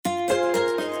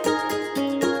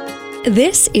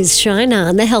This is Shine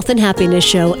On, the Health and Happiness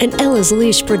Show, an Ella's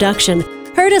Leash production.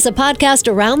 Heard as a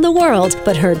podcast around the world,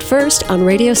 but heard first on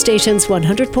radio stations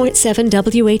 100.7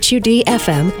 WHUD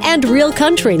FM and Real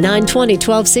Country 920,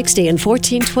 1260, and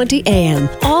 1420 AM,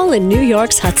 all in New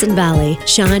York's Hudson Valley.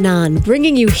 Shine On,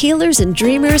 bringing you healers and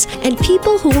dreamers and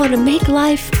people who want to make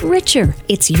life richer.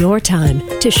 It's your time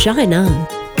to shine on.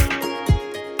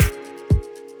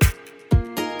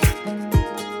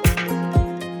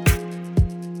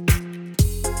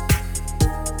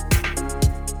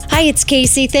 Hi, it's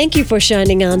Casey. Thank you for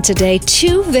shining on today.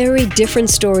 Two very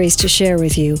different stories to share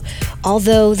with you,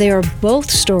 although they are both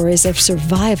stories of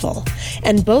survival.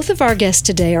 And both of our guests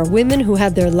today are women who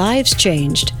had their lives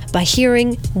changed by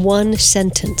hearing one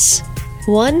sentence.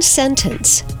 One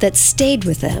sentence that stayed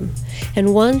with them,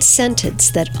 and one sentence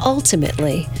that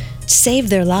ultimately saved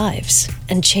their lives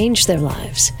and changed their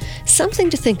lives.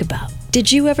 Something to think about.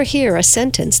 Did you ever hear a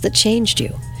sentence that changed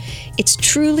you? It's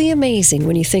truly amazing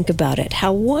when you think about it,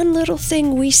 how one little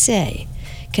thing we say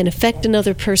can affect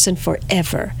another person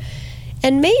forever.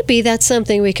 And maybe that's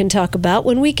something we can talk about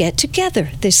when we get together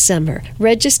this summer.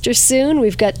 Register soon.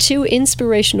 We've got 2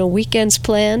 inspirational weekends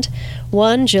planned.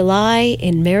 One July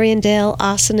in Mariandale,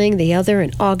 Ossining, the other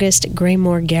in August at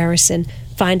Graymore Garrison.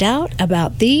 Find out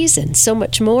about these and so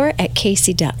much more at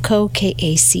casey.co,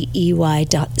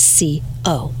 KACEY.co.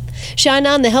 Shine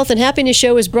On, the Health and Happiness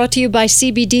Show is brought to you by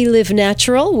CBD Live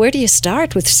Natural. Where do you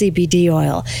start with CBD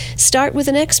oil? Start with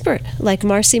an expert like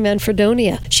Marcy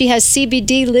Manfredonia. She has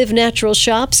CBD Live Natural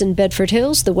shops in Bedford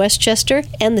Hills, the Westchester,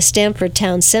 and the Stamford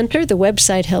Town Center. The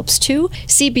website helps too,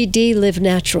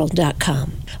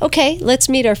 cbdlivenatural.com. Okay, let's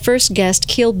meet our first guest,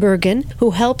 Keel Bergen, who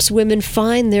helps women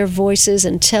find their voices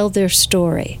and tell their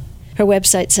story. Her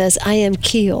website says, I am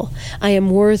Keel. I am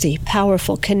worthy,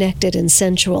 powerful, connected, and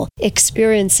sensual,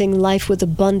 experiencing life with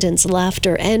abundance,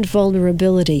 laughter, and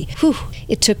vulnerability. Whew,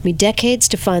 it took me decades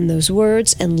to find those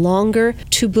words and longer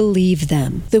to believe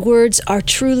them. The words are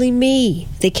truly me.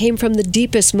 They came from the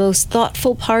deepest, most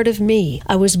thoughtful part of me.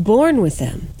 I was born with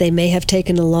them. They may have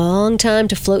taken a long time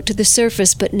to float to the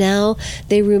surface, but now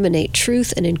they ruminate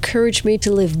truth and encourage me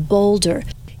to live bolder.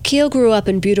 Keel grew up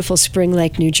in beautiful Spring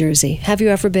Lake, New Jersey. Have you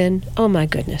ever been? Oh my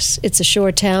goodness. It's a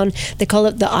shore town. They call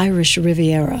it the Irish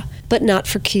Riviera, but not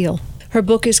for Keel. Her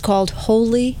book is called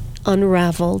Wholly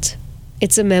Unraveled.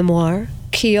 It's a memoir.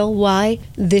 Keel, why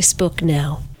this book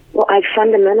now? Well, I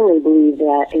fundamentally believe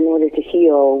that in order to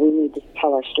heal, we need to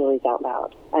tell our stories out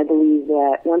loud. I believe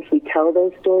that once we tell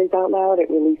those stories out loud,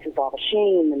 it releases all the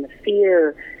shame and the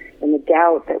fear and the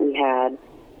doubt that we had.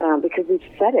 Because we've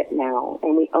said it now,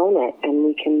 and we own it, and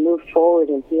we can move forward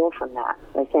and heal from that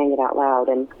by saying it out loud.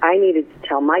 And I needed to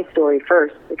tell my story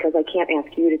first, because I can't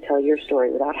ask you to tell your story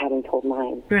without having told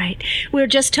mine. Right. We're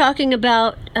just talking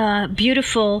about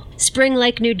beautiful Spring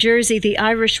Lake, New Jersey, the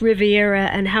Irish Riviera,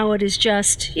 and how it is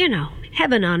just,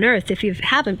 heaven on earth. If you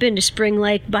haven't been to Spring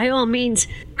Lake, by all means,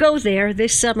 go there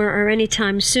this summer or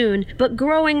anytime soon. But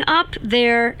growing up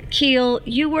there, Keel,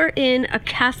 you were in a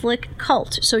Catholic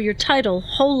cult. So your title,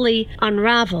 Wholly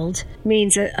Unraveled,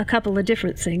 means a couple of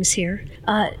different things here.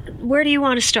 Where do you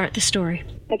want to start the story?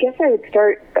 I guess I would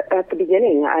start at the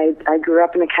beginning. I grew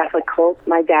up in a Catholic cult.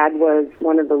 My dad was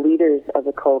one of the leaders of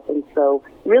the cult, and so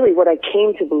really what I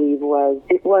came to believe was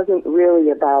it wasn't really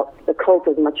about the cult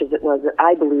as much as it was that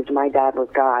I believed my dad was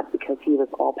God because he was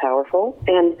all-powerful.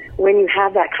 And when you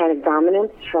have that kind of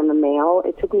dominance from a male,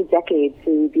 it took me decades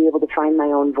to be able to find my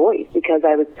own voice because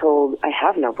I was told I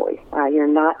have no voice. You're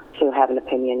not to have an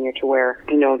opinion. You're to wear,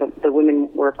 the women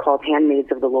were called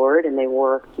handmaids of the Lord, and they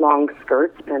wore long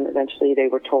skirts, and eventually they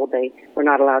were told they were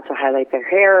not allowed to highlight their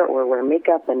hair or wear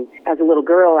makeup. And as a little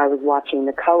girl, I was watching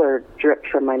the color drip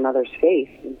from my mother's face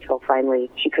until finally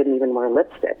she couldn't even wear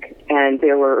lipstick. And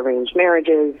there were arranged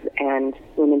marriages, and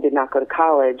women did not go to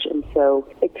college. And so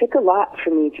it took a lot for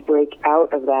me to break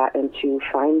out of that and to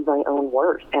find my own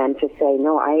worth and to say,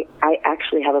 no, I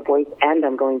actually have a voice and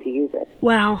I'm going to use it.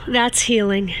 Wow, that's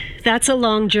healing. That's a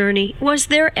long journey. Was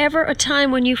there ever a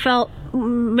time when you felt,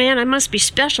 man, I must be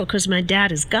special because my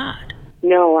dad is God?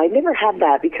 No, I never had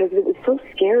that because it was so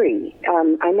scary.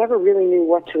 I never really knew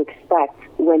what to expect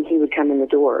when he would come in the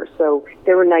door. So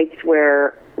there were nights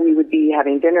where we would be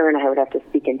having dinner and I would have to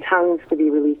speak in tongues to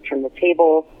be released from the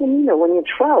table. And when you're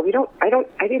 12,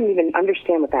 I didn't even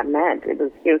understand what that meant. It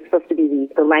was, supposed to be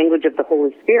the language of the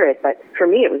Holy Spirit, but for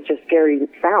me it was just scary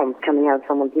sounds coming out of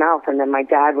someone's mouth, and then my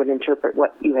dad would interpret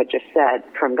what you had just said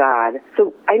from God.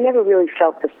 So I never really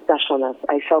felt the specialness.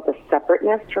 I felt a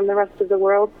separateness from the rest of the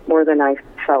world more than I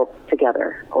felt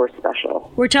together or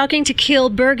special. We're talking to Keel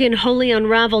Bergen, Wholly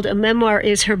Unraveled. A memoir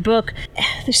is her book.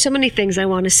 There's so many things I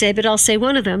want to say, but I'll say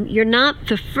one of them. You're not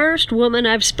the first woman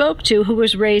I've spoke to who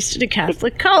was raised in a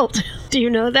Catholic cult. Do you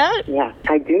know that? Yeah,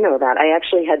 I do know that. I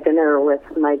actually had dinner with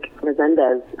Mike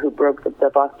Resendez, who broke the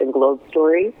Boston Globe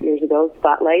story years ago,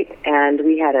 Spotlight, and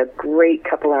we had a great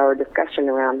couple-hour discussion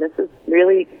around this. Is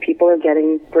really, people are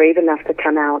getting brave enough to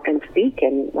come out and speak,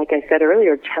 and like I said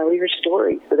earlier, tell your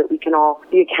story so that we can all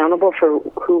be accountable for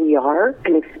who we are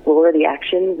and explore the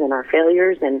actions and our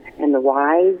failures and the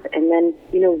whys, and then,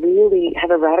 really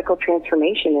have a radical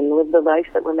transformation and live the life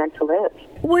that we're meant to live.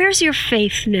 Where's your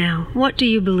faith now? What do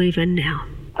you believe in now?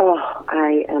 Oh,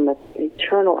 I am an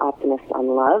eternal optimist on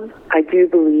love. I do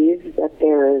believe that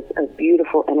there is a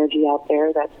beautiful energy out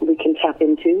there that we can tap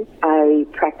into. I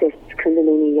practice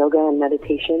Kundalini yoga and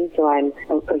meditation, so I'm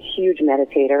a huge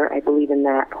meditator. I believe in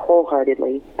that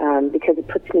wholeheartedly because it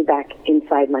puts me back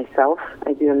inside myself.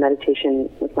 I do a meditation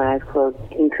with my eyes closed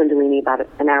in Kundalini about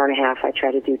an hour and a half. I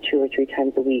try to do 2 or 3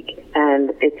 times a week,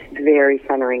 and it's very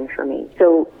centering for me.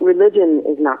 So religion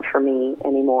is not for me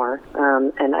anymore,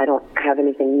 and I don't have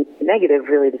anything negative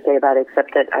really to say about it,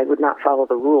 except that I would not follow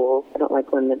the rules. I don't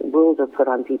like when the rules are put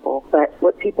on people. But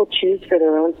what people choose for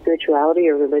their own spirituality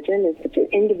or religion is such an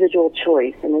individual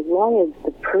choice. And as long as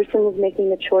the person is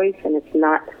making the choice and it's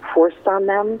not forced on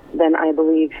them, then I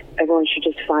believe everyone should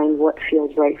just find what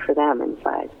feels right for them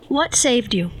inside. What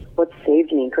saved you? What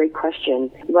saved me? Great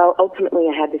question. Well, ultimately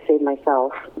I had to save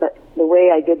myself, but the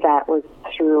way I did that was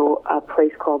through a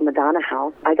place called Madonna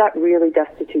House. I got really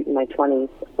destitute in my 20s.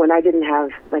 When I didn't have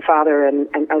my father and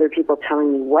other people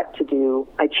telling me what to do,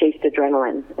 I chased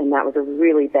adrenaline, and that was a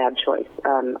really bad choice.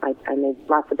 I made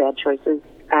lots of bad choices.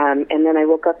 And then I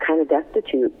woke up kind of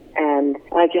destitute. And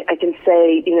I can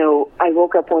say, I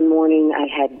woke up one morning, I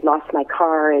had lost my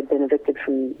car, I had been evicted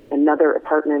from another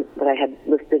apartment that I had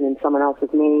listed in someone else's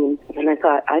name. And I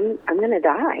thought, I'm going to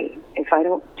die if I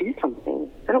don't do something.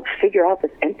 I don't figure out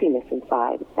this emptiness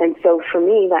inside. And so for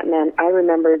me, that meant I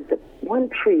remembered that one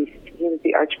priest, he was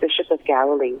the Archbishop of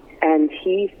Galilee, and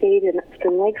he stayed in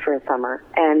Spring Lake for a summer,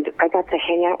 and I got to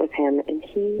hang out with him, and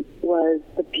he was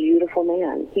a beautiful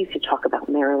man. He used to talk about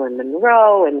Marilyn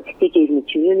Monroe, and he gave me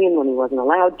communion when he wasn't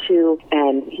allowed to,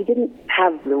 and he didn't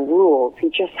have the rules, he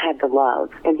just had the love.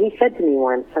 And he said to me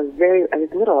once, I was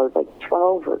little, I was like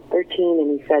 12 or 13,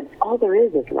 and he said, all there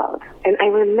is love. And I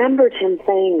remembered him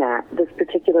saying that this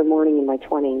particular morning in my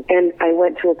 20s, and I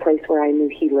went to a place where I knew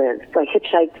he lived. So I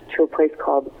hitchhiked to a place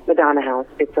called Madonna House.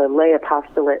 It's a lay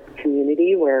apostolate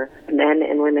community where men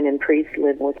and women and priests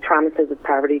live with promises of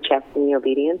poverty, chastity, and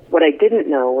obedience. What I didn't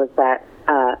know was that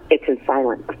it's in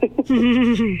silence.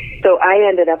 So I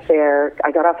ended up there.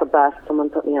 I got off a bus. Someone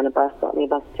put me on a bus, bought me a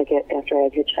bus ticket after I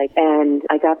had hitchhiked. And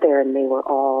I got there, and it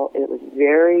was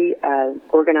very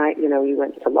organized. You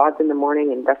went to lauds in the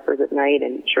morning and vespers at night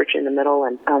and church in the middle,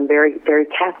 and very, very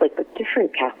Catholic, but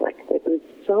different Catholic. It was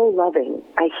so loving.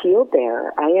 I healed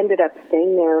there. I ended up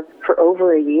staying there for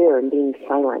over a year and being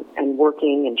silent and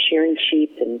working and shearing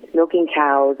sheep and milking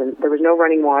cows, and there was no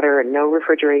running water and no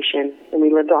refrigeration, and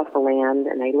we lived off the land,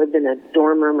 and I lived in a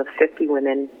dorm room with 50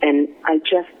 women, and I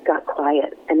just got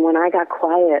quiet. And when I got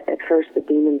quiet, at first the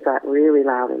demons got really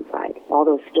loud inside, all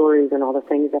those stories and all the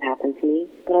things that happened to me,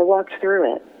 but I walked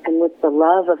through it, and with the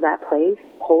love of that place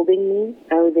holding me,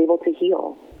 I was able to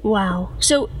heal. Wow.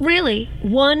 So really,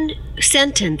 one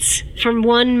sentence from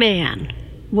one man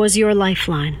was your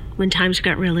lifeline when times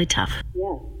got really tough.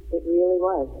 Yes, it really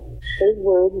was. Those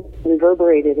words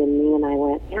reverberated in me, and I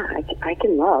went, yeah, I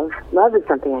can love. Love is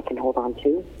something I can hold on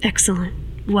to. Excellent.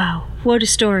 Wow. What a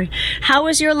story. How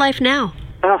is your life now?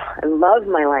 Oh, I love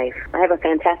my life. I have a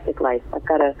fantastic life. I've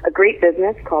got a great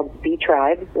business called Be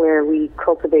Tribe, where we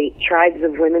cultivate tribes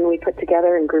of women we put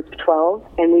together in groups of 12,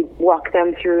 and we walk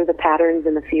them through the patterns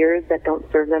and the fears that don't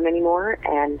serve them anymore,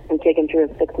 and we take them through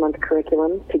a 6-month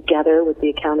curriculum together with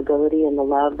the accountability and the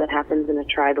love that happens in a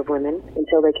tribe of women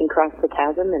until they can cross the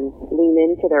chasm and lean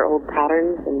into their old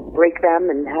patterns and break them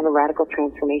and have a radical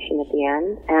transformation at the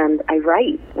end. And I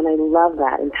write, and I love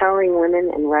that. Empowering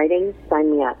women and writing,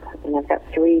 sign me up. And I've got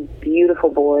 3 beautiful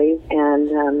boys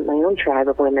and my own tribe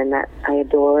of women that I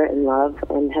adore and love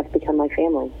and have become my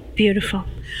family. Beautiful.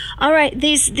 All right,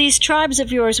 these tribes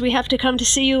of yours, we have to come to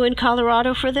see you in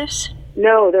Colorado for this?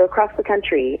 No, they're across the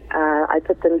country. I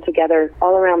put them together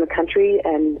all around the country,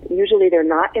 and usually they're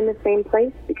not in the same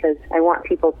place because I want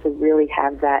people to really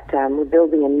have that. We're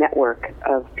building a network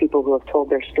of people who have told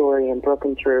their story and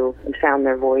broken through and found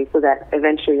their voice, so that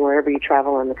eventually wherever you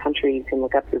travel in the country, you can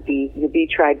look up your B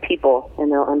Tribe people, and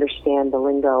they'll understand the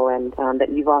lingo and that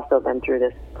you've also been through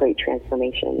this great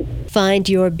transformation. Find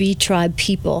your B Tribe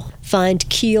people. Find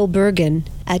Keel Burgin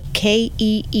at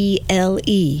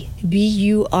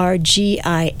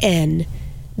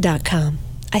KeelBurgin.com.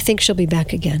 I think she'll be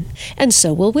back again. And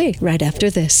so will we, right after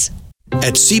this.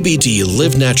 At CBD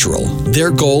Live Natural,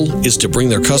 their goal is to bring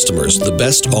their customers the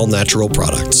best all-natural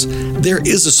products. There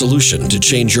is a solution to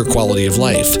change your quality of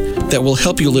life that will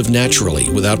help you live naturally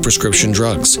without prescription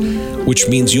drugs, which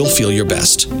means you'll feel your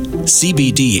best.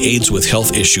 CBD aids with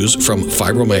health issues from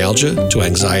fibromyalgia to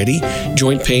anxiety,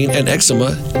 joint pain and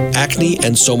eczema, acne,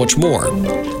 and so much more.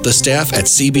 The staff at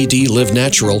CBD Live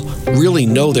Natural really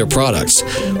know their products,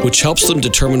 which helps them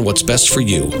determine what's best for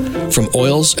you, from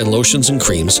oils and lotions and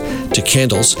creams to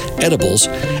candles, edibles,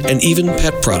 and even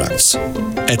pet products.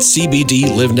 At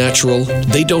CBD Live Natural,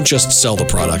 they don't just sell the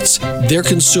products, they're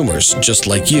consumers just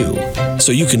like you.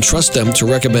 So you can trust them to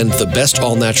recommend the best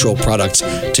all-natural products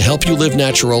to help you live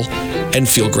natural and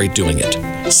feel great doing it.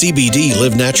 CBD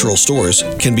Live Natural stores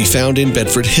can be found in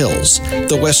Bedford Hills,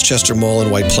 the Westchester Mall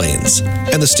in White Plains,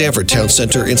 and the Stamford Town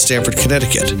Center in Stamford,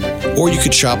 Connecticut. Or you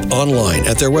could shop online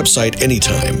at their website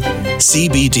anytime,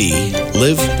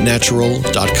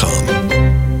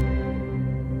 cbdlivenatural.com.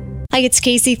 Hi, it's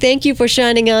Casey. Thank you for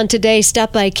shining on today.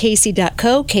 Stop by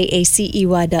casey.co,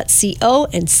 KACEY.co,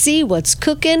 and see what's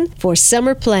cooking for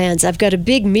summer plans. I've got a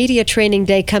big media training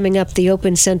day coming up, the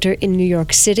Open Center in New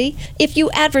York City. If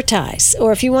you advertise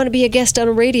or if you want to be a guest on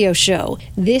a radio show,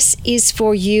 this is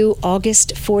for you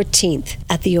August 14th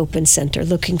at the Open Center.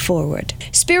 Looking forward.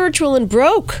 Spiritual and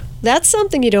broke. That's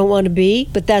something you don't want to be,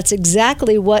 but that's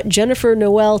exactly what Jennifer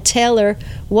Noel Taylor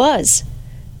was.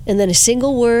 And then a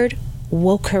single word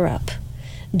woke her up.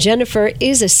 Jennifer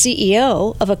is a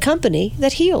CEO of a company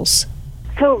that heals.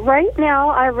 So right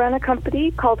now I run a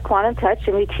company called Quantum Touch,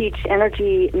 and we teach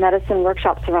energy medicine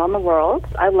workshops around the world.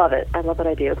 I love it. I love what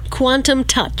I do. Quantum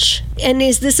Touch. And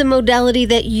is this a modality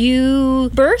that you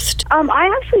birthed? I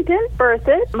actually didn't birth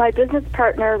it. My business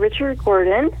partner, Richard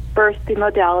Gordon, birthed the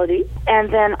modality.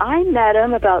 And then I met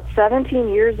him about 17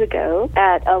 years ago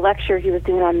at a lecture he was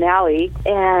doing on Maui,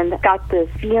 and got this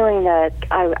feeling that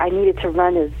I needed to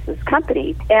run his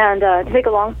company. And to make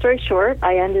a long story short,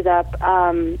 I ended up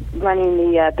running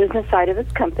the business side of his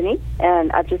company,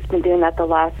 and I've just been doing that the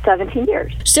last 17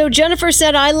 years. So Jennifer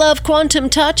said, I love Quantum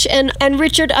Touch, and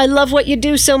Richard, I love what you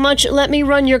do so much. Let me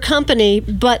run your company,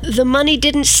 but the money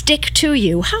didn't stick to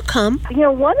you. How come? You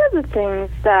know, one of the things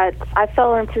that I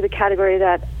fell into the category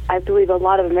that I believe a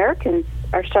lot of Americans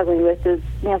are struggling with is,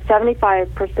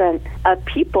 75% of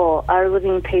people are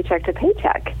living paycheck to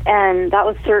paycheck. And that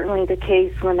was certainly the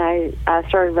case when I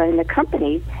started running the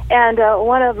company. And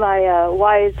one of my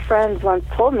wise friends once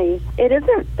told me, it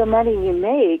isn't the money you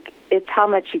make, it's how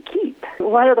much you keep.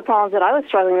 One of the problems that I was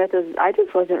struggling with is I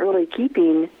just wasn't really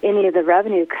keeping any of the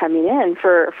revenue coming in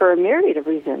for a myriad of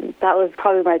reasons. That was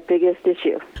probably my biggest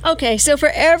issue. Okay, so for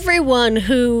everyone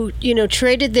who,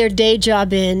 traded their day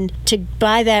job in to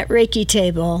buy that Reiki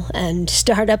table and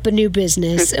start up a new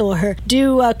business or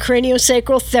do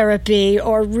craniosacral therapy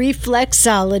or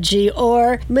reflexology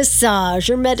or massage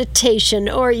or meditation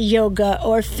or yoga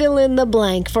or fill in the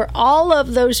blank, for all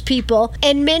of those people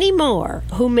and many more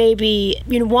who maybe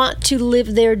want to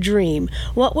live their dream,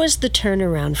 what was the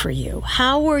turnaround for you?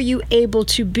 How were you able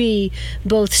to be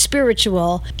both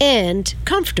spiritual and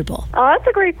comfortable? Oh, that's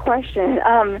a great question.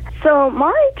 So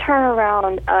my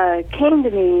turnaround came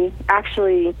to me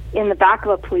actually in the back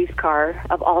of a police car,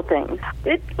 of all things.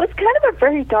 It was kind of a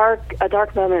very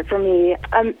dark moment for me.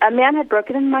 A man had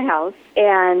broken into my house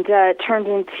and turned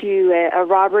into a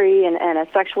robbery and a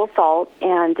sexual assault,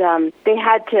 and they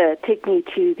had to take me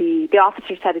to the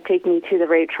officers had to take me to the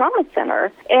Rape Trauma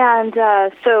Center. And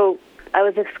so I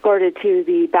was escorted to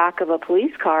the back of a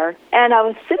police car, and I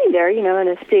was sitting there, in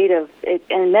a state of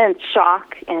immense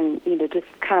shock, and, just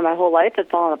kind of my whole life had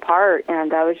fallen apart,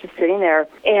 and I was just sitting there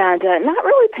and not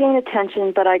really paying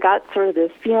attention, but I got sort of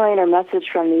this feeling or message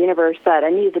from the universe that I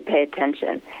needed to pay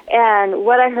attention. And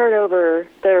what I heard over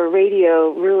the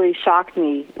radio really shocked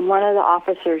me. One of the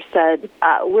officers said,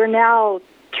 we're now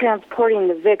transporting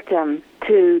the victim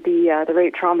to the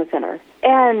Rape Trauma Center.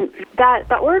 And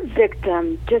that word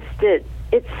victim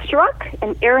it struck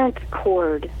an errant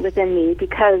chord within me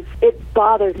because it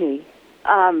bothered me.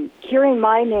 Hearing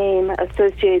my name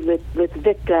associated with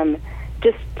victim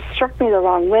just struck me the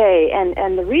wrong way.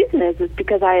 And the reason is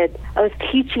because I was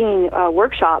teaching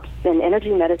workshops in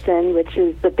energy medicine, which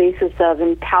is the basis of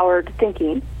empowered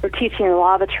thinking. We're teaching the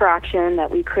law of attraction,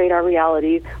 that we create our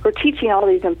reality. We're teaching all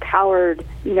these empowered,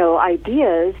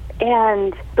 ideas.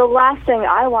 And the last thing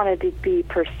I wanted to be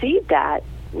perceived at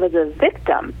was a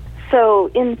victim.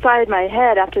 So inside my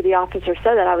head, after the officer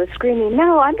said that, I was screaming,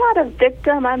 no, I'm not a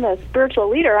victim. I'm a spiritual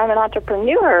leader. I'm an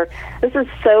entrepreneur. This is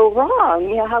so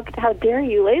wrong. How dare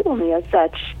you label me as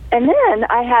such? And then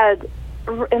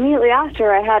immediately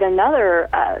after, I had another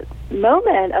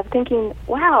moment of thinking,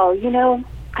 wow,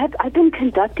 I've been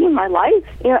conducting my life,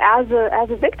 as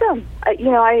a victim.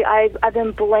 I've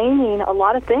been blaming a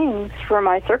lot of things for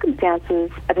my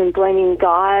circumstances. I've been blaming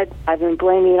God. I've been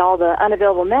blaming all the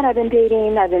unavailable men I've been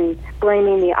dating. I've been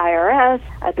blaming the IRS.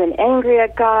 I've been angry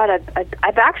at God.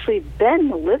 I've actually been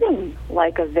living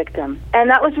like a victim. And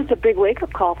that was just a big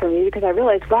wake-up call for me, because I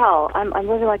realized, wow, I'm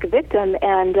living like a victim,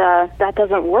 and that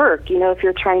doesn't work. If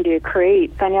you're trying to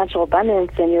create financial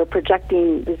abundance and you're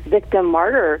projecting this victim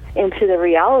martyr into the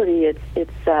reality,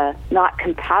 it's not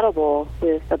compatible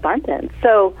with abundance.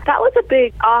 So that was a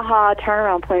big aha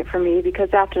turnaround point for me,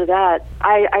 because after that,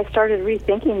 I started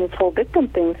rethinking this whole victim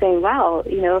thing, saying, wow,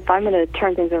 if I'm going to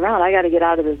turn things around, I got to get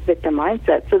out of this victim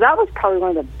mindset. So that was probably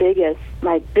one of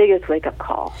my biggest wake-up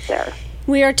call there.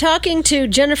 We are talking to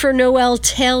Jennifer Noel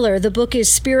Taylor. The book is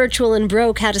Spiritual and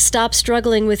Broke: How to Stop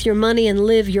Struggling with Your Money and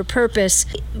Live Your Purpose.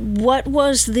 What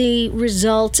was the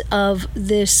result of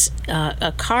this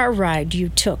a car ride you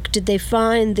took? Did they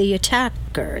find the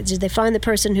attacker? Did they find the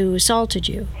person who assaulted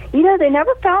you? They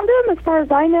never found him, as far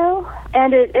as I know.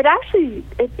 And it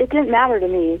didn't matter to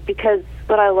me, because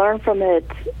what I learned from it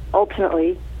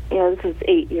ultimately, this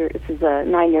is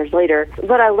 9 years later.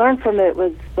 What I learned from it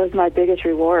was my biggest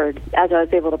reward as I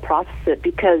was able to process it,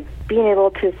 because being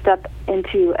able to step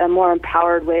into a more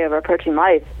empowered way of approaching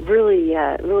life really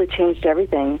changed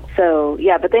everything. So,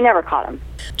 yeah, but they never caught him.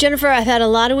 Jennifer, I've had a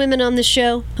lot of women on the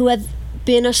show who have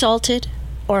been assaulted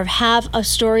or have a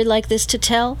story like this to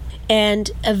tell,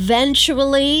 and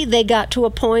eventually they got to a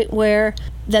point where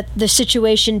that the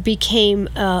situation became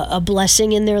a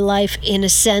blessing in their life, in a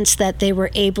sense that they were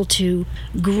able to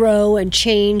grow and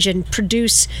change and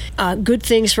produce good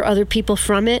things for other people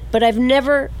from it. But I've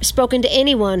never spoken to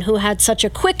anyone who had such a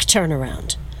quick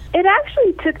turnaround. It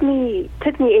actually took me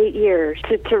 8 years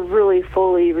to really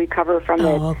fully recover from it.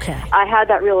 Oh, okay. I had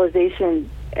that realization.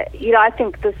 I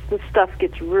think this stuff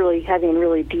gets really heavy and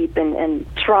really deep, and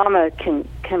trauma can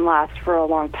last for a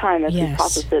long time as we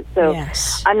process it. So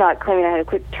I'm not claiming I had a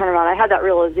quick turnaround. I had that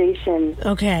realization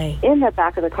in the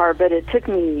back of the car, but it took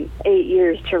me 8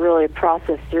 years to really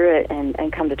process through it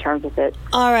and come to terms with it.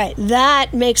 All right.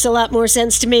 That makes a lot more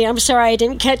sense to me. I'm sorry I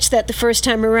didn't catch that the first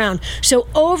time around. So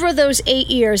over those 8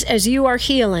 years, as you are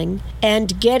healing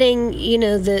and getting,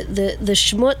 the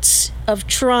schmutz of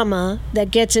trauma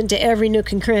that gets into every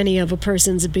nook and cranny of a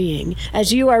person's being,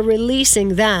 as you are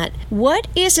releasing that, what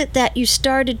is it that you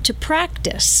started to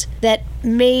practice that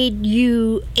made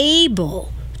you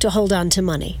able to hold on to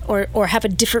money or have a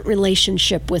different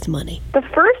relationship with money? The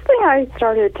first thing I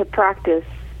started to practice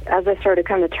as I started to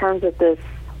come to terms with this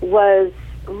was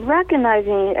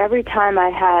recognizing every time I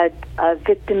had a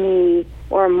victim-y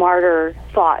or a martyr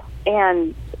thought.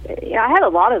 And I had a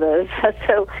lot of those,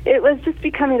 so it was just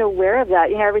becoming aware of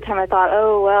that. Every time I thought,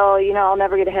 oh, well, I'll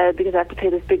never get ahead because I have to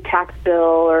pay this big tax bill,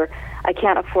 or I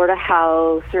can't afford a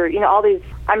house, or, all these,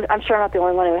 I'm sure I'm not the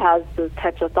only one who has those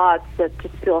types of thoughts that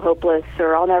just feel hopeless,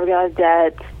 or I'll never get out of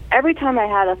debt. Every time I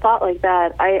had a thought like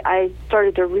that, I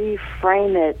started to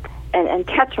reframe it and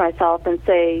catch myself and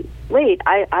say, wait,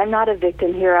 I'm not a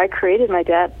victim here. I created my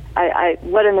debt.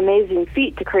 What an amazing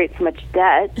feat to create so much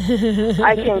debt.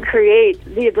 I can create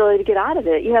the ability to get out of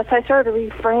it. So I started to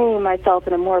reframe myself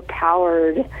in a more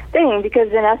powered thing, because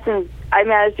in essence, I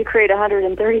managed to create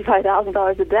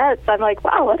 $135,000 of debt. So I'm like,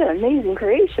 wow, what an amazing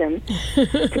creation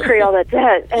to create all that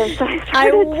debt. And so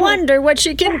I wonder what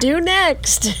you can do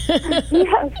next.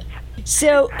 Yes.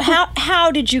 So how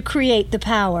did you create the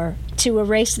power to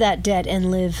erase that debt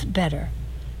and live better?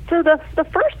 So the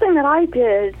first thing that I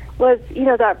did was,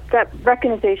 that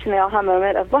recognition, the aha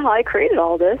moment of, wow, I created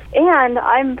all this, and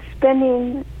I'm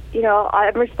spending,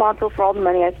 I'm responsible for all the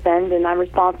money I spend, and I'm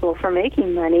responsible for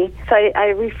making money. So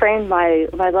I reframed my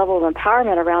level of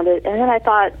empowerment around it, and then I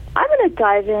thought, I'm going to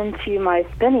dive into my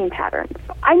spending patterns.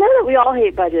 I know that we all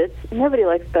hate budgets. Nobody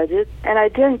likes budgets, and I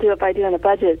didn't do it by doing a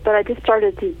budget, but I just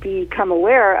started to become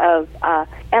aware of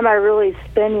am I really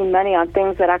spending money on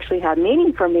things that actually have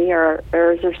meaning for me, or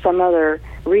is there some other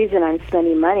reason I'm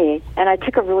spending money? And I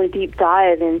took a really deep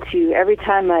dive into every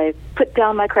time I put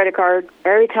down my credit card,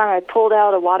 every time I pulled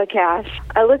out a wad of cash,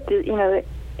 I looked at,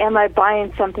 am I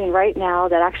buying something right now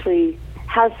that actually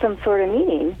has some sort of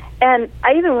meaning? And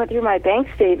I even went through my bank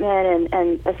statement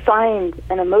and assigned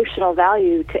an emotional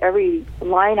value to every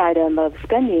line item of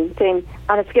spending, saying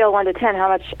on a scale of 1 to 10, how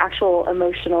much actual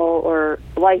emotional or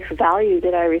life value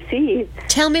did I receive?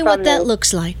 Tell me what that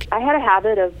looks like. I had a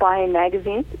habit of buying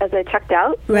magazines as I checked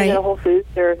out, right, at a Whole Foods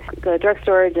or the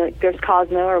drugstore, there's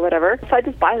Cosmo or whatever. So I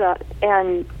just buy that.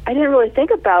 And I didn't really think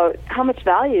about how much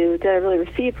value did I really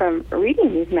receive from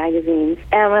reading these magazines.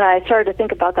 And when I started to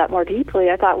think about that more deeply,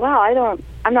 I thought, wow,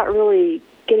 I'm not really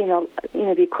getting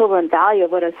the equivalent value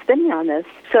of what I was spending on this.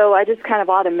 So I just kind of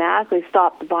automatically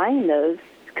stopped buying those,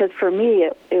 because for me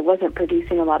it wasn't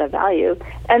producing a lot of value.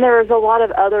 And there was a lot of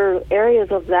other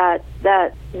areas of that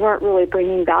weren't really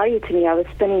bringing value to me. I was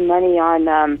spending money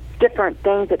on different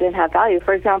things that didn't have value.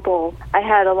 For example, I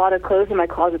had a lot of clothes in my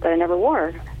closet that I never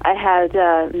wore. I had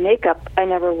makeup I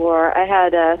never wore. I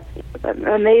had an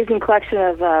amazing collection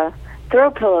of throw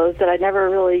pillows that I never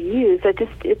really used. It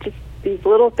just these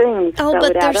little things. Oh, that but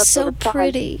would add they're up so over time.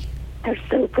 pretty. They're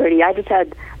so pretty. I just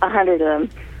had 100 of them.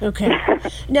 Okay.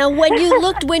 Now,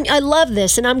 I love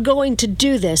this, and I'm going to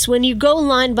do this. When you go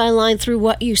line by line through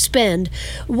what you spend,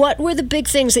 what were the big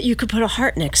things that you could put a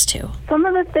heart next to? Some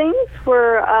of the things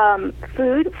were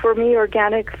food. For me,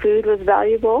 organic food was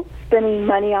valuable. Spending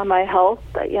money on my health,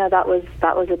 that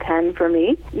was a 10 for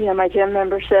me. My gym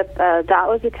membership, that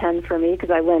was a 10 for me,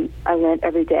 because I went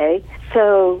every day.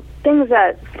 So things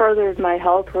that furthered my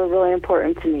health were really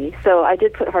important to me. So I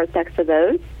did put hearts next to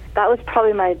those. That was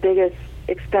probably my biggest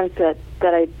expense that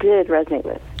I did resonate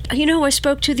with. I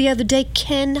spoke to the other day,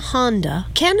 Ken Honda.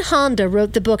 Ken Honda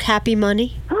wrote the book Happy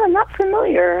Money. Oh, I'm not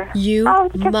familiar. You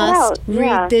must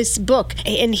read this book.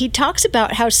 And he talks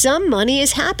about how some money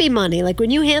is happy money. Like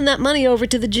when you hand that money over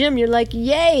to the gym, you're like,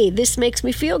 yay, this makes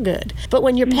me feel good. But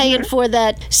when you're paying for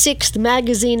that 6th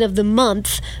magazine of the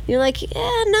month, you're like,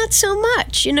 yeah, not so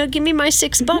much. Give me my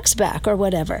 $6 back or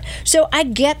whatever. So I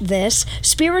get this.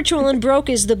 Spiritual and Broke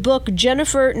is the book.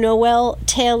 Jennifer Noel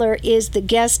Taylor is the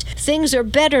guest. Things are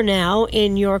better now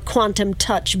in your quantum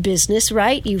touch business,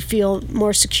 right? You feel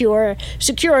more secure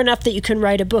enough that you can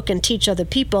write a book and teach other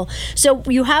people. So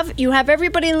you have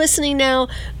everybody listening now.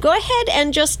 Go ahead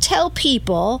and just tell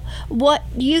people what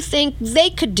you think they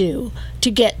could do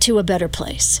to get to a better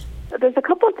place. There's a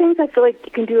couple of things I feel like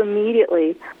you can do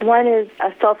immediately. One is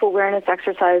a self-awareness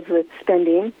exercise with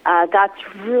spending. That's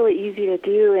really easy to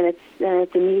do, and it's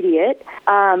immediate.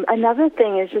 Another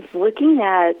thing is just looking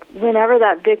at whenever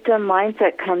that victim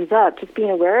mindset comes up, just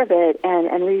being aware of it and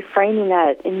reframing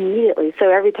that immediately. So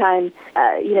every time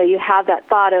you have that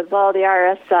thought of, well, the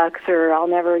IRS sucks, or I'll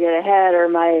never get ahead, or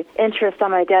my interest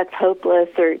on my debt's hopeless,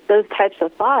 or those types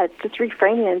of thoughts, just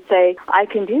reframe it and say, I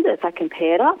can do this. I can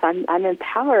pay it off. I'm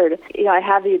empowered. I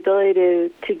have the ability to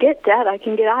get debt. I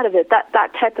can get out of it. That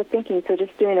type of thinking. So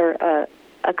just doing a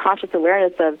conscious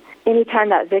awareness of anytime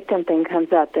that victim thing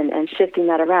comes up and shifting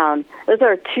that around. Those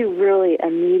are 2 really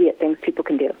immediate things people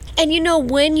can do. And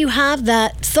when you have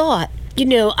that thought,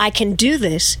 I can do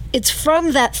this, it's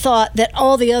from that thought that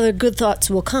all the other good thoughts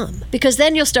will come. Because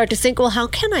then you'll start to think, well, how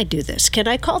can I do this? Can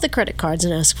I call the credit cards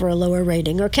and ask for a lower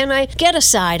rating? Or can I get a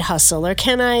side hustle? Or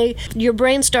your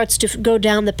brain starts to go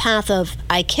down the path of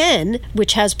I can,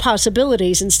 which has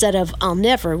possibilities, instead of I'll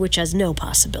never, which has no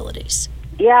possibilities.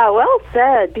 Yeah, well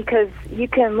said, because you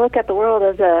can look at the world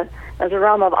as a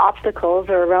realm of obstacles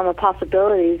or a realm of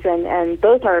possibilities, and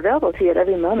both are available to you at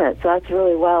every moment. So that's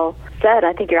really well said.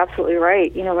 I think you're absolutely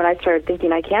right. When I started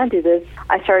thinking I can do this,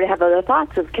 I started to have other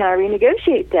thoughts of, can I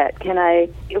renegotiate debt?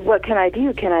 What can I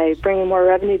do? Can I bring in more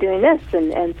revenue doing this?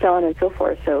 And so on and so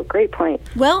forth. So great point.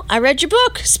 Well, I read your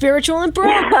book, Spiritual and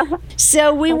Broke.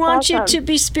 So we want you to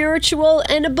be spiritual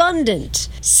and abundant.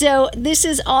 So this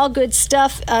is all good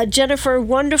stuff. Jennifer,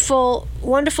 wonderful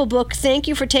book. Thank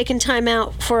you for taking time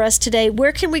out for us today.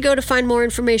 Where can we go to find more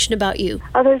information about you?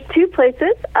 There's 2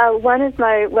 places. One is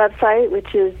my website,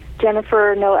 which is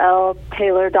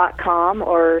JenniferNoelTaylor.com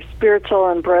or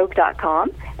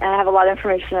spiritualandbroke.com. And I have a lot of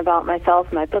information about myself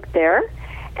and my book there.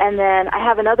 And then I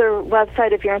have another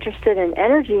website if you're interested in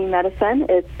energy medicine.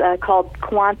 It's called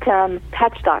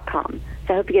quantumtouch.com.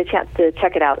 So I hope you get a chance to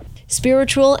check it out.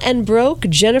 Spiritual and Broke,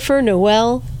 Jennifer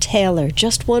Noel Taylor.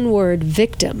 Just one word,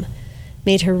 victim,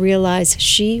 made her realize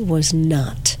she was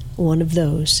not one of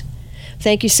those.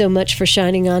 Thank you so much for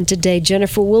shining on today,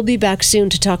 Jennifer. We'll be back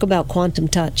soon to talk about quantum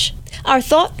touch. Our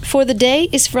thought for the day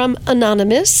is from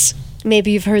Anonymous.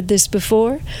 Maybe you've heard this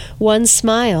before. One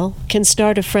smile can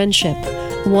start a friendship.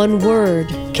 One word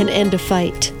can end a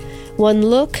fight. One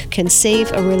look can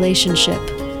save a relationship.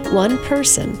 One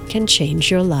person can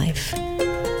change your life.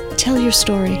 Tell your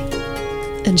story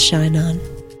and shine on.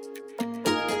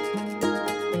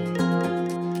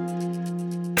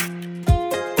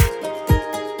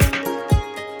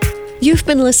 You've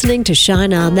been listening to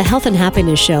Shine On, the Health and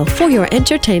Happiness Show, for your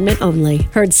entertainment only.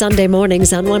 Heard Sunday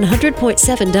mornings on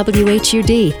 100.7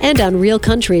 WHUD and on Real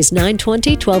Country's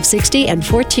 920, 1260, and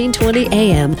 1420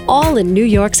 AM, all in New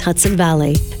York's Hudson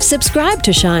Valley. Subscribe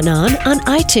to Shine On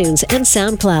iTunes and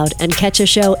SoundCloud, and catch a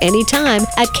show anytime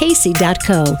at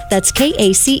kacey.co. That's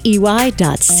KACEY.co.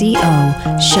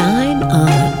 Shine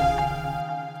On.